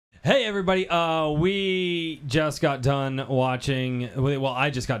Hey everybody, we just got done watching, well, I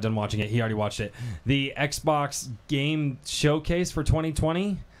just got done watching it, he already watched it, the Xbox Game Showcase for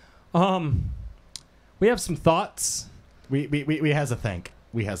 2020. We have some thoughts. We has a think.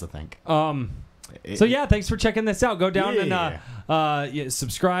 We has a think. So yeah, thanks for checking this out. Go down and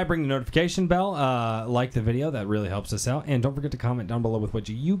subscribe, ring the notification bell, like the video, that really helps us out, and don't forget to comment down below with what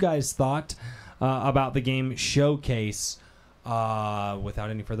you guys thought about the Game Showcase.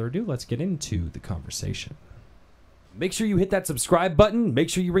 Without any further ado, let's get into the conversation. Make sure you hit that subscribe button, make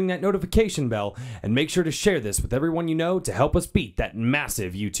sure you ring that notification bell, and make sure to share this with everyone you know to help us beat that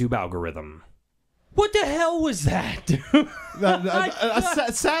massive YouTube algorithm. What the hell was that, dude?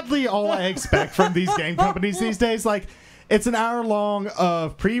 Sadly, all I expect from these game companies these days, like, it's an hour long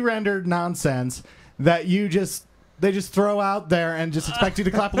of pre-rendered nonsense that they just throw out there and just expect you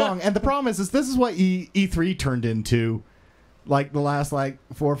to clap along. And the problem is this is what E3 turned into. Like the last 4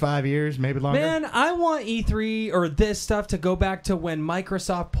 or 5 years, maybe longer. Man, I want E3 or this stuff to go back to when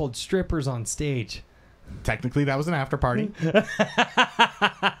Microsoft pulled strippers on stage. Technically, that was an after party.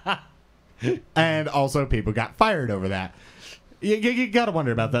 And also, people got fired over that. You gotta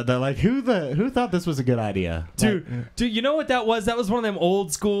wonder about that though. Like, who thought this was a good idea? Dude, you know what that was? That was one of them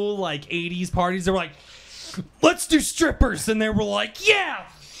old school 80s parties. They were like, "Let's do strippers," and they were like, "Yeah."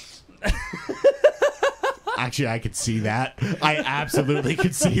 Actually, I could see that. I absolutely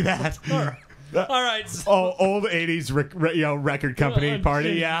could see that. All right. Oh, old 80s record company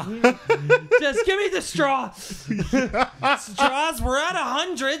party, yeah. Just give me the straw. Straws, we're out of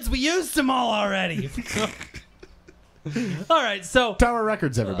hundreds. We used them all already. All right, so... Tower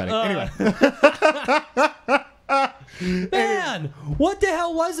Records, everybody. Anyway. Man, what the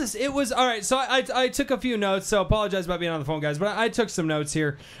hell was this? It was all right. So I took a few notes. So apologize about being on the phone, guys, but I took some notes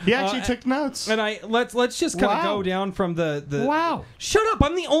here. He actually took notes. And let's just kind of go down from the. Wow. Shut up!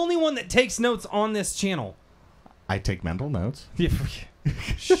 I'm the only one that takes notes on this channel. I take mental notes. Yeah,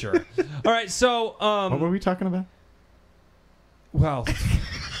 sure. All right. So what were we talking about? Well.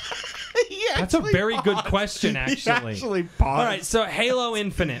 That's a very good question, actually. He actually paused. All right. So Halo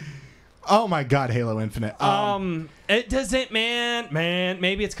Infinite. Oh my God, Halo Infinite. It doesn't, man.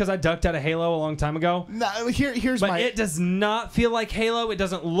 Maybe it's because I ducked out of Halo a long time ago. No, here's my. It does not feel like Halo. It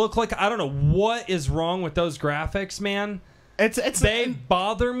doesn't look like. I don't know what is wrong with those graphics, man. They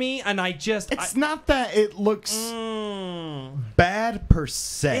bother me, and It's not that it looks bad per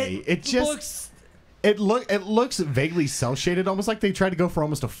se. It looks vaguely cel shaded, almost like they tried to go for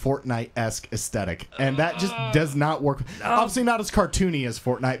almost a Fortnite-esque aesthetic, and that just does not work. Obviously, not as cartoony as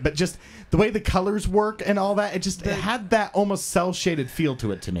Fortnite, but just the way the colors work and all that. It had that almost cel shaded feel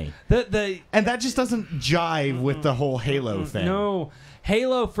to it to me, and that just doesn't jive with the whole Halo thing. No,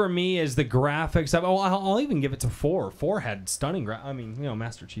 Halo for me is the graphics. I'll even give it to 4. 4 had stunning.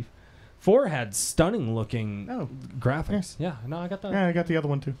 Master Chief. 4 had stunning looking graphics. Yeah, no, I got that. Yeah, I got the other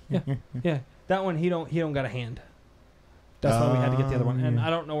one too. Yeah. That one he don't got a hand. That's why we had to get the other one, and I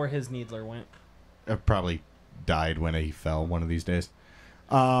don't know where his Needler went. It probably died when he fell one of these days.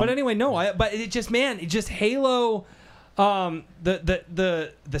 But anyway, no. But it just Halo.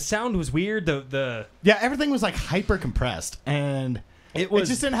 The sound was weird. Everything was like hyper compressed, and it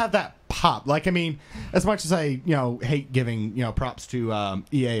just didn't have that pop. Like, I mean, as much as I hate giving props to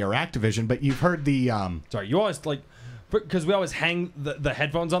EA or Activision, but you've heard the sorry, you always because we always hang the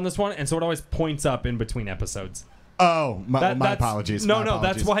headphones on this one, and so it always points up in between episodes. Oh, my apologies. No,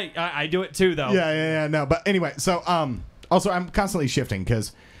 that's why I do it too, though. Yeah, no. But anyway, so also I'm constantly shifting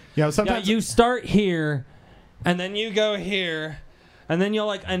because sometimes you start here, and then you go here, and then you'll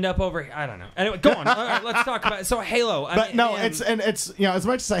end up over here. I don't know. Anyway, go on. All right, let's talk about it. So Halo. It's as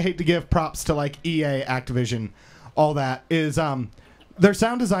much as I hate to give props to EA, Activision, all that is their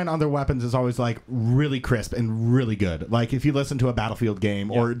sound design on their weapons is always really crisp and really good. Like if you listen to a Battlefield game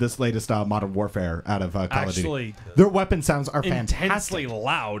or this latest Modern Warfare out of Call of Duty, their weapon sounds are fantastic. Intensely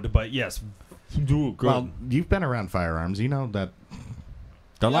loud, but yes, good. Well, you've been around firearms, you know that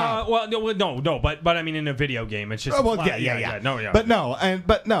they're loud. No, but I mean in a video game, it's just But no,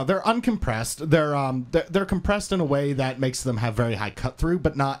 they're uncompressed. They're compressed in a way that makes them have very high cut through,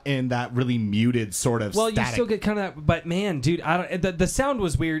 but not in that really muted sort of. Well, static. you still get kind of that. But man, dude, the sound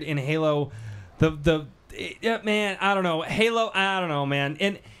was weird in Halo. Man, I don't know. Halo, I don't know, man,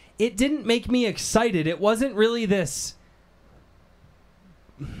 and it didn't make me excited. It wasn't really this.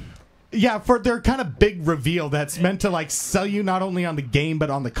 Yeah, for their kind of big reveal that's meant to sell you not only on the game but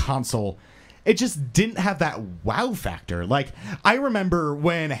on the console. It just didn't have that wow factor. I remember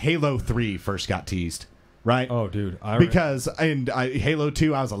when Halo 3 first got teased, right? Oh, dude. Because Halo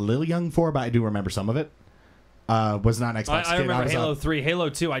 2 I was a little young for, but I do remember some of it. Was not an Xbox kid. I remember Halo 3. Halo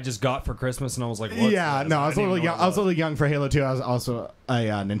 2 I just got for Christmas, and I was like, what? Yeah, no, I was a little young. I was a little young for Halo 2. I was also a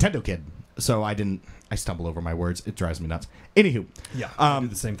Nintendo kid, so I stumble over my words. It drives me nuts. Anywho. Yeah, I do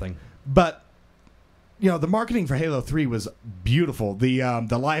the same thing. But, the marketing for Halo 3 was beautiful.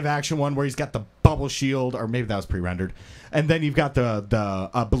 The live action one where he's got the bubble shield, or maybe that was pre-rendered. And then you've got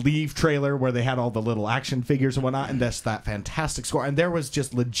the Believe trailer where they had all the little action figures and whatnot, and that's that fantastic score. And there was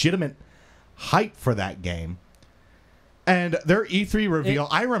just legitimate hype for that game. And their E3 reveal,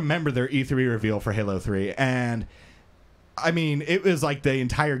 I remember their E3 reveal for Halo 3, and I mean, it was like the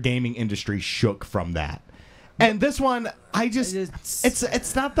entire gaming industry shook from that. And this one,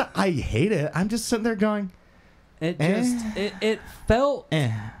 it's not that I hate it. I'm just sitting there going, it felt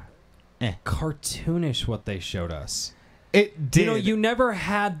cartoonish what they showed us. It did. You never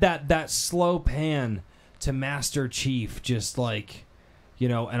had that slow pan to Master Chief, just like,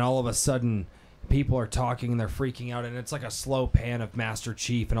 and all of a sudden people are talking and they're freaking out, and it's like a slow pan of Master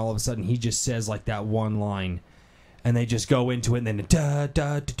Chief, and all of a sudden he just says like that one line, and they just go into it, and then da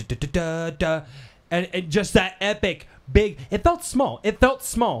da da da da da da, and just that epic big. It felt small.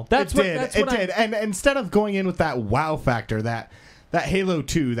 That's what it did. And instead of going in with that wow factor, that Halo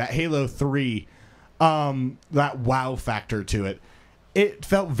 2, that Halo 3, that wow factor to it, it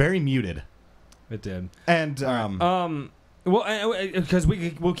felt very muted. It did. And well, because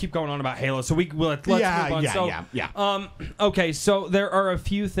we'll keep going on about Halo, so let's move on. Yeah. Okay, so there are a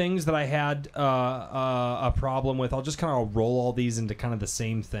few things that I had a problem with. I'll just kind of roll all these into kind of the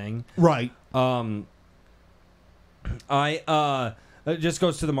same thing. Right. It just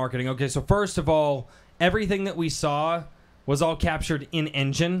goes to the marketing. Okay, so first of all, everything that we saw was all captured in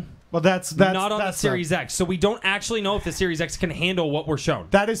engine. Well, that's not on the Series X, so we don't actually know if the Series X can handle what we're shown.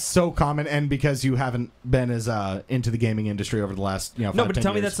 That is so common, and because you haven't been as into the gaming industry over the last 5, no, but 10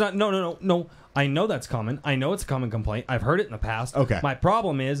 tell years. me that's not no. I know that's common. I know it's a common complaint. I've heard it in the past. Okay. My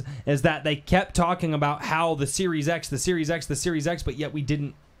problem is that they kept talking about how the Series X, but yet we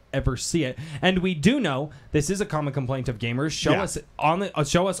didn't ever see it. And we do know this is a common complaint of gamers. Show us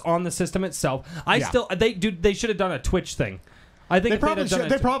on the system itself. They should have done a Twitch thing. I think they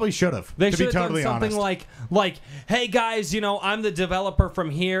probably should have. They should have totally done something honest. like, hey guys, I'm the developer from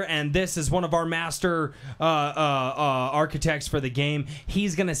here, and this is one of our master architects for the game.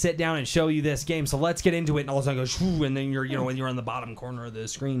 He's gonna sit down and show you this game. So let's get into it. And all of a sudden goes, and then you're on the bottom corner of the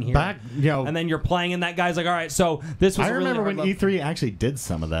screen here, and then you're playing, and that guy's like, all right, so this was. I remember when E3 actually did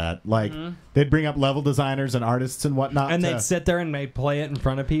some of that. Like they'd bring up level designers and artists and whatnot, and they'd sit there and they'd play it in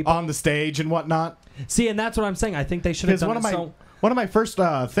front of people on the stage and whatnot. See, and that's what I'm saying. I think they should have done one of my first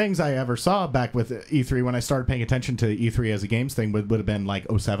things I ever saw back with E3 when I started paying attention to E3 as a games thing would have been like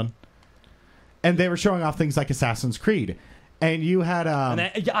 07. And they were showing off things like Assassin's Creed. And you had...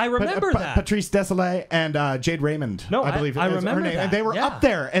 I remember that. Patrice Désilets and Jade Raymond, I believe. I remember her name. that. And they were up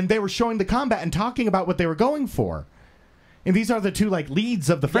there, and they were showing the combat and talking about what they were going for. And these are the two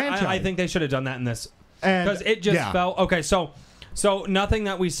leads of the franchise. I think they should have done that in this. Because it just felt... Okay, So nothing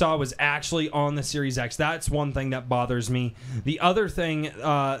that we saw was actually on the Series X. That's one thing that bothers me. The other thing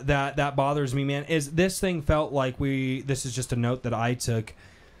that bothers me, man, is this thing felt like this is just a note that I took.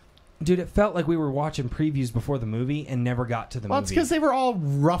 Dude, it felt like we were watching previews before the movie and never got to the movie. Well, it's because they were all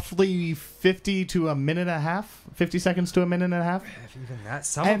roughly 50 to a minute and a half, 50 seconds to a minute and a half. If even that.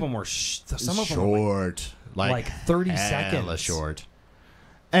 Some of them were short. Like 30 seconds. Short.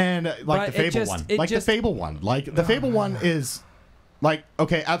 And the Fable one. The Fable one. The Fable one is...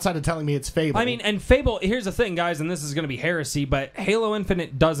 okay, outside of telling me it's Fable. I mean, and Fable, here's the thing, guys, and this is going to be heresy, but Halo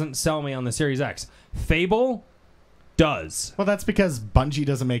Infinite doesn't sell me on the Series X. Fable does. Well, that's because Bungie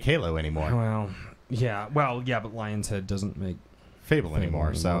doesn't make Halo anymore. Well, yeah, but Lionshead doesn't make Fable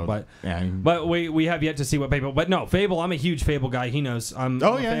anymore. So, but we have yet to see what Fable. But no, Fable. I'm a huge Fable guy. He knows. I'm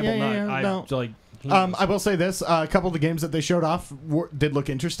a Fable nut. I will say this: a couple of the games that they showed off did look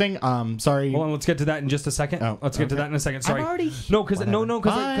interesting. Sorry. Hold on, let's get to that in just a second. Let's get to that in a second. Sorry. Because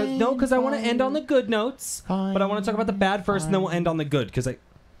I want to end on the good notes. Fine, but I want to talk about the bad first, and then we'll end on the good.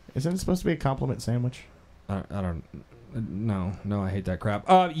 Isn't it supposed to be a compliment sandwich? I don't. No, I hate that crap.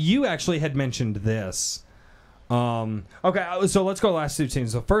 You actually had mentioned this. Okay, so let's go last two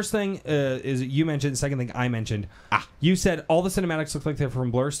things. The first thing is you mentioned. The second thing I mentioned. You said all the cinematics look like they're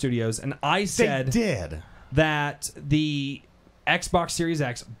from Blur Studios, and I said they did that the Xbox Series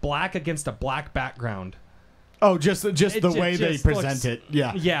X black against a black background. Oh, just the way they present it.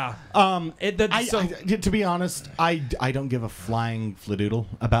 Yeah. Yeah. To be honest, I don't give a flying fladoodle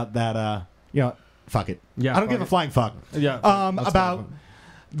about that. Fuck it. Yeah. I don't give a flying fuck. Yeah. About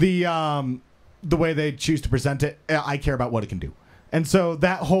the way they choose to present it. I care about what it can do. And so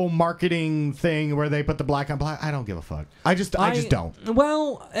that whole marketing thing where they put the black on black, I don't give a fuck. I just don't.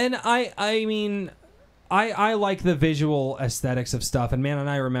 Well, and I mean, I like the visual aesthetics of stuff. And man, and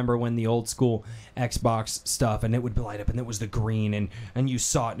I remember when the old school Xbox stuff, and it would light up, and it was the green, and you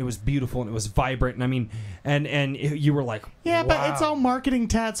saw it, and it was beautiful, and it was vibrant. And I mean, and you were like, yeah, wow. But it's all marketing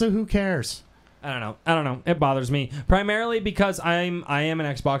tat, so who cares? I don't know. It bothers me primarily because I am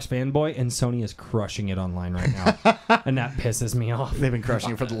an Xbox fanboy, and Sony is crushing it online right now, and that pisses me off. They've been crushing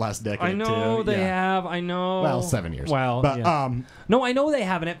it for the last decade. I know too. they have. I know. Well, 7 years. Well, but yeah. No, I know they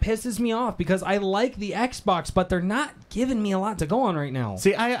have, and it pisses me off because I like the Xbox, but they're not giving me a lot to go on right now.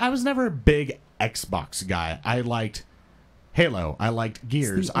 See, I was never a big Xbox guy. I liked Halo. I liked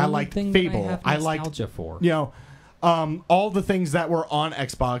Gears. I liked Fable. I liked nostalgia for. You know, all the things that were on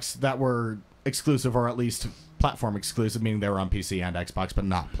Xbox that were exclusive, or at least platform exclusive, meaning they were on PC and Xbox, but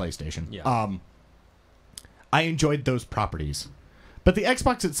not PlayStation. Yeah. I enjoyed those properties. But the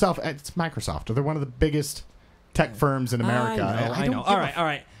Xbox itself, it's Microsoft. They're one of the biggest tech firms in America. I know. All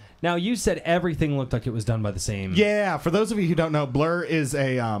right. Now, you said everything looked like it was done by the same... Yeah, for those of you who don't know, Blur is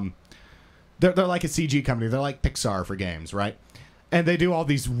a... They're like a CG company. They're like Pixar for games, right? And they do all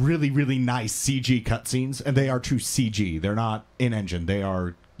these really, really nice CG cutscenes, and they are true CG. They're not in-engine. They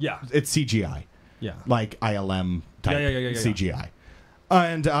are... Yeah. It's CGI. Yeah. Like ILM type CGI. Yeah.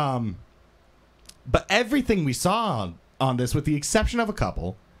 And, but everything we saw on this, with the exception of a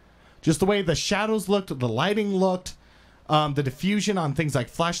couple, just the way the shadows looked, the lighting looked, the diffusion on things like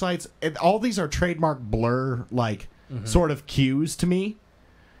flashlights, all these are trademark Blur, like, sort of cues to me.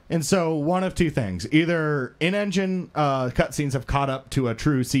 And so one of two things. Either in-engine cutscenes have caught up to a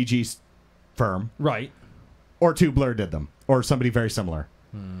true CG firm. Right. Or two, Blur did them. Or somebody very similar.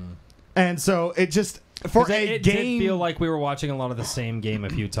 And so it just... For a it game... did feel like we were watching a lot of the same game a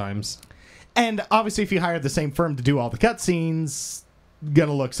few times. And obviously, if you hired the same firm to do all the cutscenes,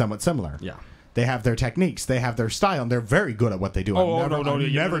 gonna look somewhat similar. Yeah. They have their techniques. They have their style. And they're very good at what they do.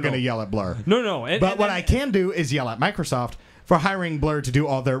 I'm never going to yell at Blur. No. But what I can do is yell at Microsoft for hiring Blur to do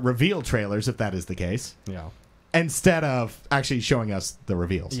all their reveal trailers, if that is the case. Yeah. Instead of actually showing us the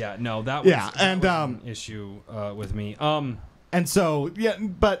reveals. Yeah, no, that was, was an issue with me. And so, yeah,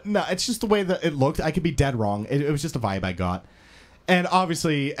 but no, it's just the way that it looked. I could be dead wrong. It was just a vibe I got. And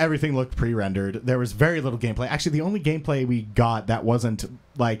obviously, everything looked pre-rendered. There was very little gameplay. Actually, the only gameplay we got that wasn't,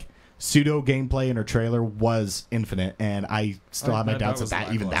 like, pseudo gameplay in her trailer was Infinite, and I still have my doubts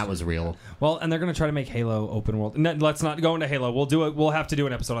that was real. Well, and they're going to try to make Halo open world. No, let's not go into Halo. We'll have to do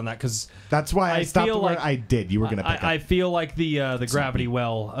an episode on that because that's why I stopped where I did. You were going to pick up. I feel like the gravity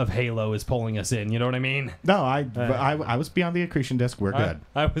well of Halo is pulling us in. You know what I mean? No, I was beyond the accretion disk. We're good.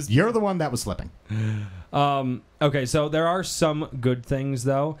 You're the one that was slipping. Okay, so there are some good things,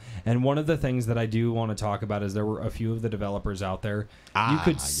 though. And one of the things that I do want to talk about is there were a few of the developers out there. You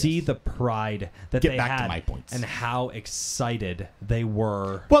could see the pride that they had to my points. And how excited they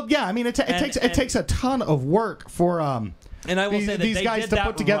were. Well, yeah, I mean, it takes a ton of work for and I will say that these guys to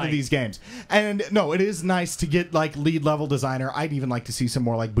put together these games. And no, it is nice to get like lead level designer. I'd even like to see some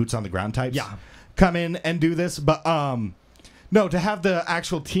more like boots on the ground types come in and do this. But no, to have the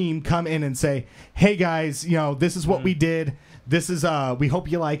actual team come in and say, "Hey guys, this is what we did. This is we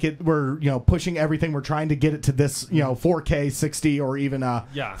hope you like it. We're pushing everything. We're trying to get it to this 4K 60 or even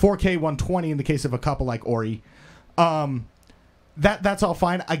 4K 120 in the case of a couple like Ori." That's all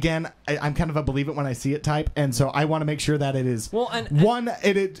fine. Again, I'm kind of a believe it when I see it type, and so I want to make sure that it is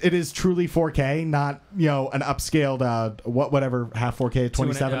it is truly 4K, not an upscaled whatever half 4K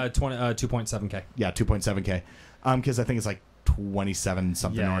 2.7K. Yeah, 2.7K. Because I think it's like 27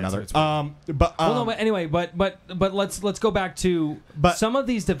 something or another. But anyway, but let's go back to some of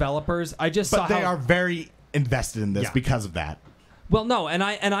these developers. I just saw they are very invested in this because of that. Well, no, and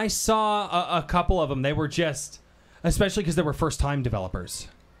I saw a couple of them. They were just, especially because they were first time developers.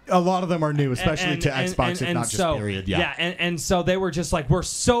 A lot of them are new, especially to Xbox, if not just period. Yeah, and so they were just like, we're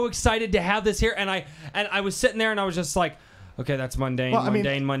so excited to have this here, and I was sitting there and I was just like, okay, that's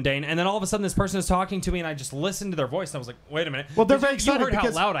mundane, mundane. And then all of a sudden, this person is talking to me, and I just listened to their voice, and I was like, wait a minute. Well, they're very excited. You heard how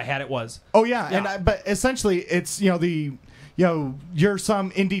loud I had it was. Oh, yeah. But essentially, it's, you're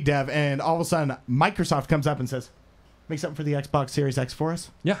some indie dev, and all of a sudden, Microsoft comes up and says, make something for the Xbox Series X for us.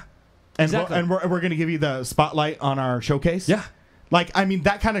 Yeah. And exactly. We're going to give you the spotlight on our showcase. Yeah. Like, I mean,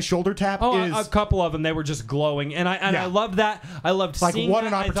 that kind of shoulder tap is... a couple of them, they were just glowing. And I loved that. I loved like, seeing what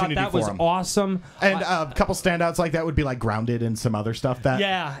an opportunity I thought that was awesome. And a couple standouts like that would be, like, Grounded and some other stuff.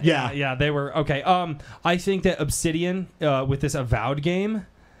 Yeah, they were... Okay, I think that Obsidian, with this Avowed game,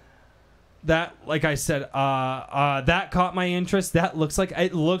 that, like I said, that caught my interest. It looks like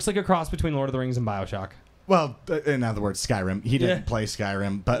a cross between Lord of the Rings and BioShock. Well, in other words, Skyrim. He didn't play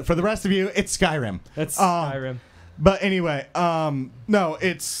Skyrim, but for the rest of you, it's Skyrim. It's Skyrim. But anyway, no,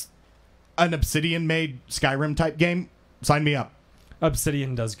 it's an Obsidian-made Skyrim-type game. Sign me up.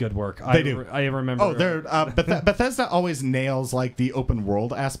 Obsidian does good work. They do. I remember. Oh, they're Bethesda always nails like the open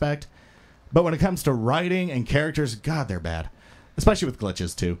world aspect, but when it comes to writing and characters, God, they're bad, especially with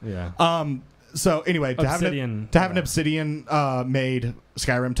glitches too. Yeah. So anyway, to have an Obsidian made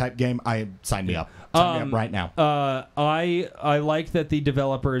Skyrim type game, sign me up. Sign me up right now. I like that the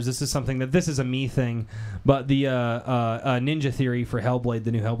developers. This is something that this is a me thing, but the Ninja Theory for Hellblade,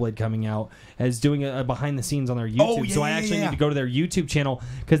 the new Hellblade coming out, is doing a behind the scenes on their YouTube. Oh, yeah, so I actually need to go to their YouTube channel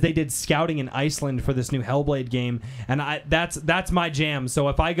because they did scouting in Iceland for this new Hellblade game, and that's my jam. So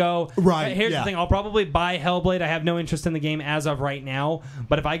if I go, here's the thing, I'll probably buy Hellblade. I have no interest in the game as of right now,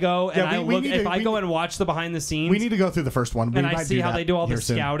 but if I go and I go and watch the behind the scenes, we need to go through the first one, and I see how they do all the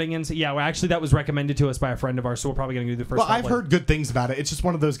scouting and actually that was recommended to us by a friend of ours, so we're probably going to do the first. Well, I've heard good things about it. It's just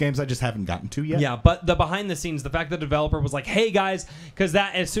one of those games I just haven't gotten to yet. Yeah, but the behind the scenes, the fact that the developer was like, "Hey guys," because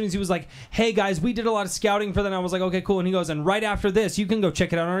that as soon as he was like, "Hey guys, we did a lot of scouting for them," I was like, "Okay, cool." And he goes, "And right after this, you can go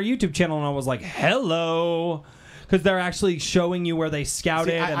check it out on our YouTube channel." And I was like, "Hello." Because they're actually showing you where they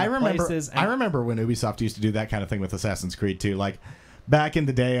scouted. I remember when Ubisoft used to do that kind of thing with Assassin's Creed 2, like back in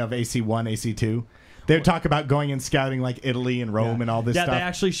the day of AC1, AC2. They would talk about going and scouting like Italy and Rome and all this stuff. Yeah, they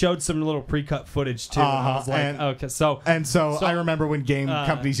actually showed some little pre-cut footage too. And I was like, okay, so I remember when game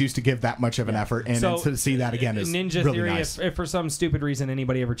companies used to give that much of an effort, and to see that again is Ninja really Theory. Nice. If for some stupid reason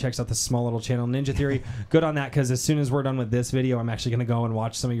anybody ever checks out this small little channel, Ninja Theory, good on that, because as soon as we're done with this video, I'm actually going to go and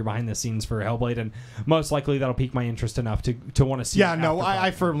watch some of your behind the scenes for Hellblade, and most likely that'll pique my interest enough to want to see. Yeah, no,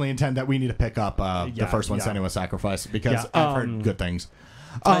 I firmly intend that we need to pick up the first one, Senua's Sacrifice, because I've heard good things.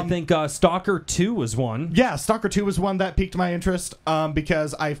 I think Stalker 2 was one. Yeah, Stalker 2 was one that piqued my interest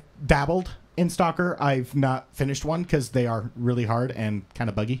because I've dabbled in Stalker. I've not finished one because they are really hard and kind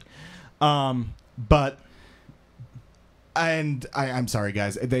of buggy. I'm sorry,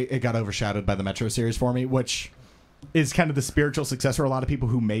 guys. It got overshadowed by the Metro series for me, which is kind of the spiritual successor. A lot of people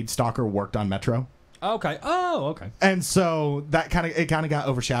who made Stalker worked on Metro. Okay. Oh, okay. And so that kind of got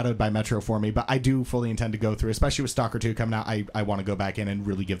overshadowed by Metro for me, but I do fully intend to go through, especially with Stalker 2 coming out. I want to go back in and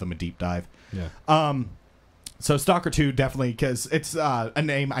really give them a deep dive. Yeah. So Stalker 2 definitely, because it's a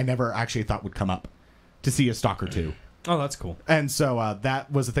name I never actually thought would come up to see a Stalker 2. Oh, that's cool. And so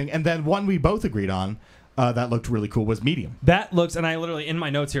that was a thing. And then one we both agreed on that looked really cool was Medium. That looks, and I literally in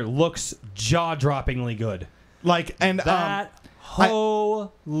my notes here, looks jaw-droppingly good. Like, and that.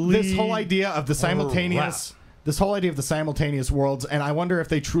 This whole idea of the simultaneous, worlds, and I wonder if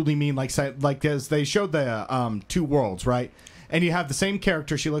they truly mean like because they showed the two worlds, right? And you have the same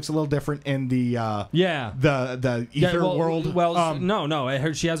character. She looks a little different in the the ether world. Well,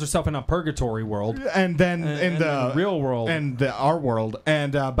 no. She has herself in a purgatory world, and then in the real world, and our world.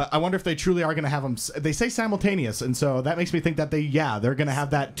 And but I wonder if they truly are going to have them. They say simultaneous, and so that makes me think that they're going to have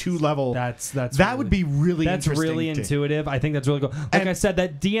that 2 level. That would be really interesting. That's really intuitive. I think that's really cool. Like I said,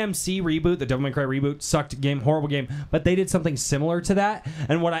 that DMC reboot, the Devil May Cry reboot, sucked game, horrible game. But they did something similar to that.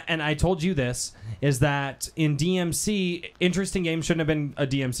 And I told you this is that in DMC, interesting games shouldn't have been a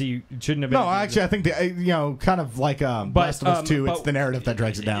DMC. Shouldn't have been. No, actually, I think kind of like Last of Us 2. It's the narrative that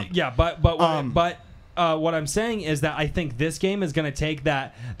drags it down. Yeah, but what I'm saying is that I think this game is going to take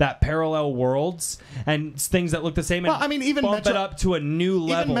that parallel worlds and things that look the same and even bump it up to a new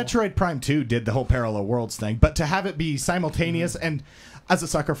level. Even Metroid Prime 2 did the whole parallel worlds thing, but to have it be simultaneous and as a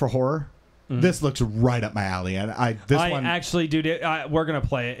sucker for horror. This looks right up my alley, and actually, dude, we're gonna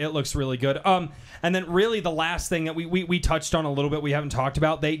play it. It looks really good. And then really the last thing that we touched on a little bit, we haven't talked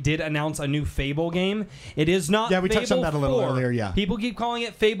about. They did announce a new Fable game. It is not. Yeah, we touched on that a little earlier. Yeah, people keep calling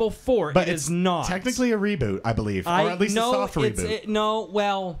it Fable 4, but it is not. Technically a reboot, I believe, or at least a soft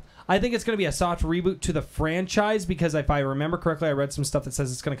reboot. I think it's going to be a soft reboot to the franchise because if I remember correctly, I read some stuff that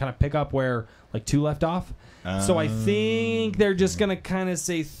says it's going to kind of pick up where like 2 left off. So I think they're just going to kind of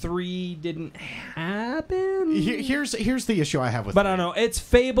say 3 didn't happen. Here's the issue I have with 3. I don't know. It's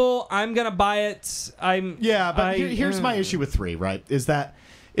Fable. I'm going to buy it. Here's my issue with 3, right? Is that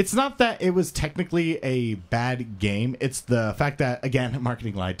it's not that it was technically a bad game. It's the fact that, again,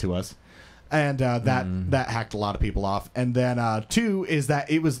 marketing lied to us. And that hacked a lot of people off. And then 2 is that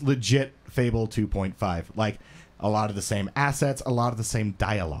it was legit Fable 2.5. Like, a lot of the same assets, a lot of the same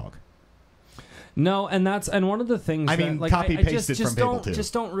dialogue. No, and one of the things copy-pasted from Fable 2.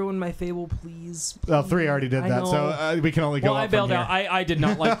 Just don't ruin my Fable, please. Well, 3 already did that, so we can only go up from here. I did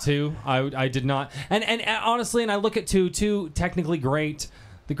not like 2. I did not. And honestly, and I look at 2 technically great.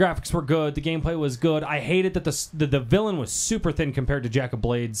 The graphics were good. The gameplay was good. I hated that the villain was super thin compared to Jack of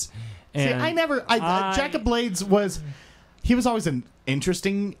Blades. And Jack of Blades was... He was always an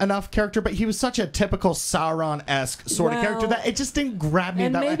interesting enough character, but he was such a typical Sauron-esque sort of character that it just didn't grab me.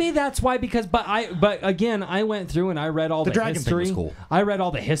 And maybe that's why, but again, I went through and I read all the dragon history. Thing was cool. I read all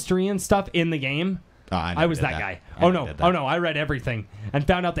the history and stuff in the game. Oh, I was that guy. Oh no, I read everything and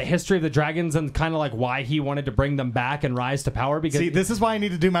found out the history of the dragons and kind of like why he wanted to bring them back and rise to power. Because see, this is why I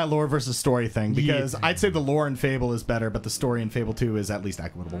need to do my lore versus story thing, because I'd say the lore in Fable is better, but the story in Fable 2 is at least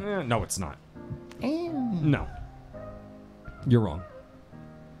equitable. No, it's not. No. You're wrong.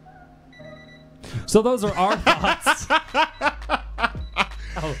 So those are our thoughts.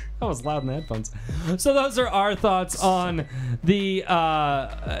 Oh, that was loud in the headphones. So those are our thoughts on the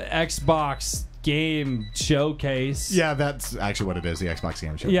Xbox Game Showcase. Yeah, that's actually what it is, the Xbox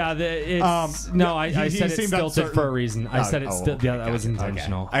Game Showcase. Yeah, I said it stilted for a reason. I said it still. Yeah, that was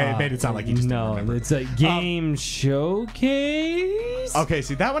intentional. Okay. I made it sound like you just didn't remember. It's a Game Showcase. Okay,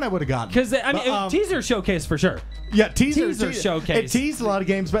 see, that one I would have gotten. Because, I mean, teaser showcase for sure. Yeah, teaser showcase. It teased a lot of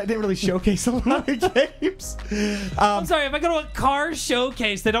games, but it didn't really showcase a lot of games. I'm sorry, if I go to a car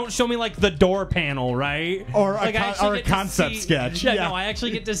showcase, they don't show me like the door panel, right? Or a concept sketch. Yeah, no, I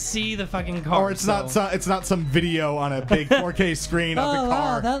actually get to see the fucking car. Or it's not some video on a big 4K screen of the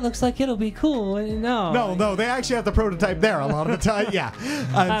car. Wow, that looks like it'll be cool. No, they actually have the prototype there a lot of the time. Yeah.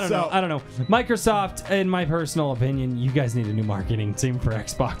 I don't know. Microsoft, in my personal opinion, you guys need a new marketing team for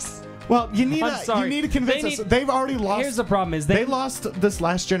Xbox. Well, you need to convince us. They've already lost. Here's the problem: is they lost this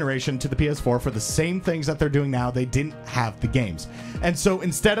last generation to the PS4 for the same things that they're doing now. They didn't have the games, and so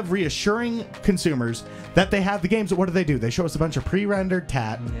instead of reassuring consumers that they have the games, what do? They show us a bunch of pre-rendered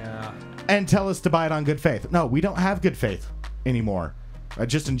tat, and tell us to buy it on good faith. No, we don't have good faith anymore.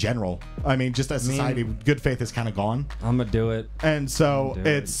 Just in general, I mean, just as society, good faith is kind of gone. I'm gonna do it, and so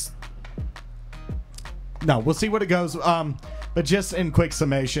it's. No, we'll see what it goes. But just in quick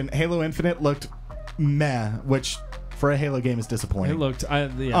summation, Halo Infinite looked meh, which for a Halo game is disappointing. It looked. I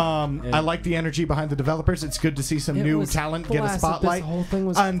like the energy behind the developers. It's good to see some new talent get a spotlight. This whole thing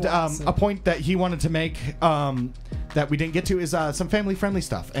was and a point that he wanted to make that we didn't get to is some family-friendly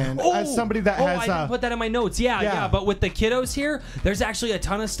stuff. And as somebody that has, I didn't put that in my notes. Yeah. But with the kiddos here, there's actually a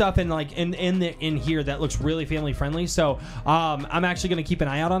ton of stuff in here that looks really family-friendly. So I'm actually going to keep an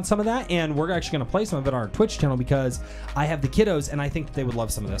eye out on some of that, and we're actually going to play some of it on our Twitch channel because I have the kiddos, and I think they would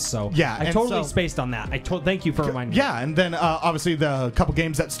love some of this. So I totally spaced on that. Thank you for reminding me. Yeah, and then obviously the couple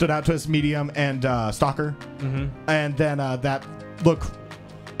games that stood out to us, Medium and Stalker, and then that look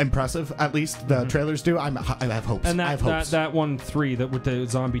impressive. At least the trailers do. I have hopes. And I have hopes. that 1-3 with the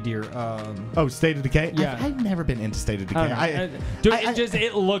zombie deer. State of Decay. Yeah, I've never been into State of Decay.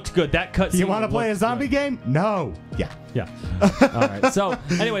 It looked good. That cutscene. You want to play a zombie game? No. Yeah. All right. So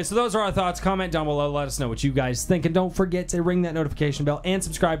anyway, those are our thoughts. Comment down below. Let us know what you guys think, and don't forget to ring that notification bell and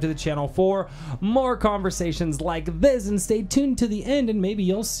subscribe to the channel for more conversations like this. And stay tuned to the end, and maybe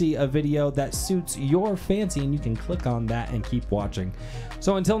you'll see a video that suits your fancy, and you can click on that and keep watching.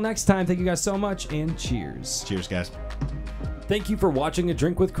 So until next time, thank you guys so much, and cheers. Cheers, guys. Thank you for watching A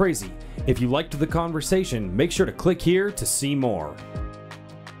Drink with Crazy. If you liked the conversation, make sure to click here to see more.